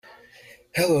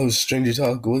Hello, Stranger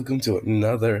Talk. Welcome to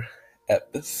another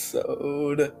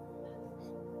episode.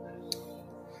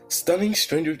 Stunning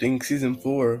Stranger Things Season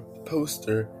 4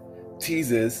 poster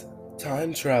teases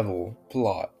time travel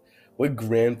plot with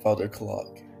grandfather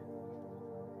clock.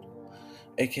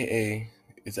 AKA,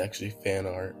 it's actually fan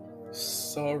art.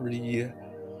 Sorry,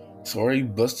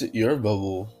 busted your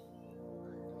bubble.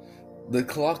 The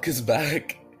clock is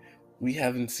back. We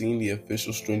haven't seen the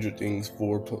official Stranger Things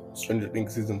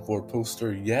Season 4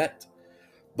 poster yet.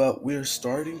 But we're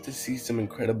starting to see some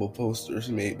incredible posters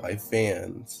made by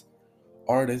fans.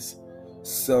 Artist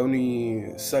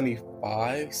Sony5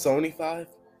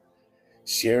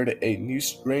 shared a new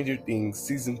Stranger Things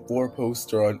Season 4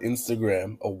 poster on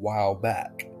Instagram a while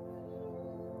back.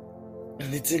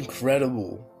 And it's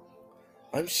incredible.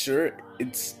 I'm sure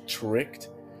it's tricked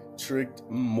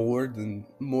more than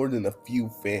a few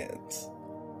fans.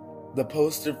 The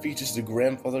poster features the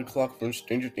grandfather clock from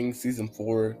Stranger Things Season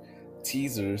 4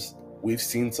 teasers we've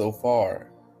seen so far.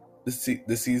 The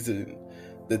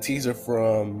teaser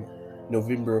from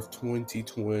November of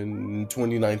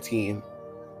 2019.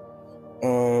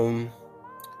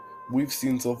 We've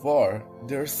seen so far.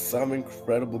 There are some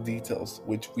incredible details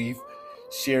which we've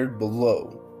shared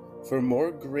below. For more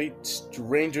great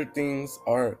Stranger Things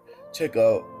art, check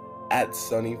out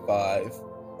 @Sunny5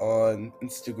 on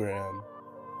Instagram.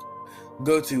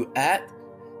 Go to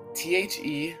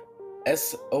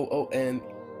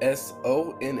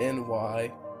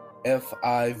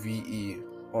 @TheSonnsonnyFive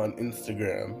on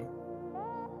Instagram.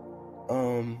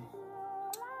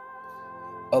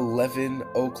 11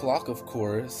 o'clock, of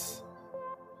course.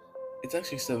 It's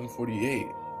actually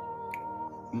 7:48.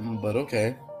 But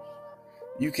okay.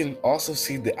 You can also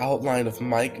see the outline of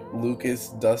Mike, Lucas,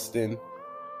 Dustin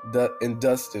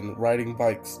riding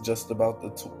bikes just about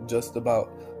the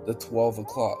 12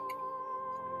 o'clock.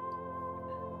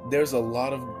 There's a lot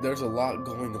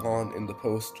going on in the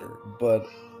poster, but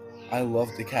I love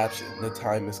the caption. The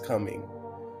time is coming.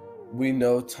 We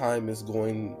know time is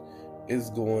going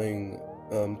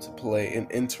to play an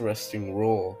interesting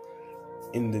role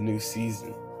in the new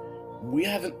season. We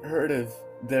haven't heard if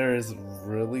there is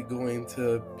really going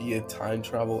to be a time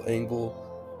travel angle,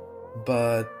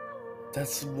 but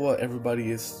that's what everyone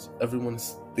is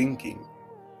thinking.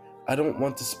 I don't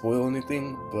want to spoil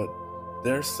anything, but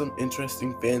there's some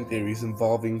interesting fan theories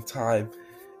involving time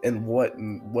and what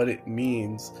it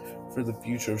means for the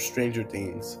future of Stranger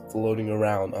Things floating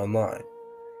around online.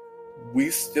 We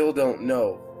still don't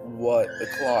know what the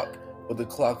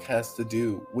clock has to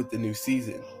do with the new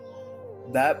season.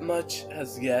 That much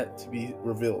has yet to be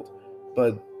revealed,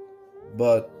 but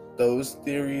those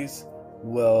theories,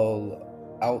 well,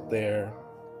 out there,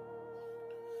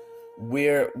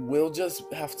 we'll just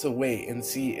have to wait and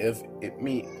see if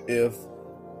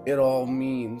it all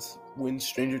means when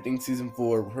Stranger Things Season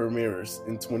 4 premieres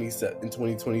in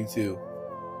 2022.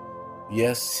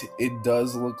 Yes, it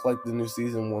does look like the new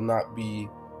season will not be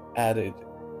added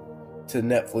to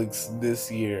Netflix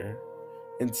this year.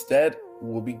 Instead,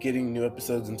 we'll be getting new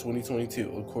episodes in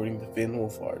 2022, according to Finn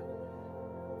Wolfhard.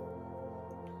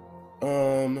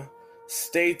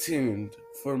 Stay tuned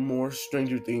for more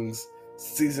Stranger Things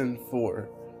Season 4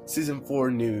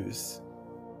 news.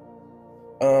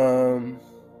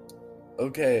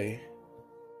 Okay.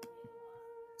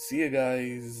 See you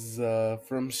guys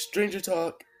from Stranger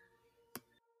Talk.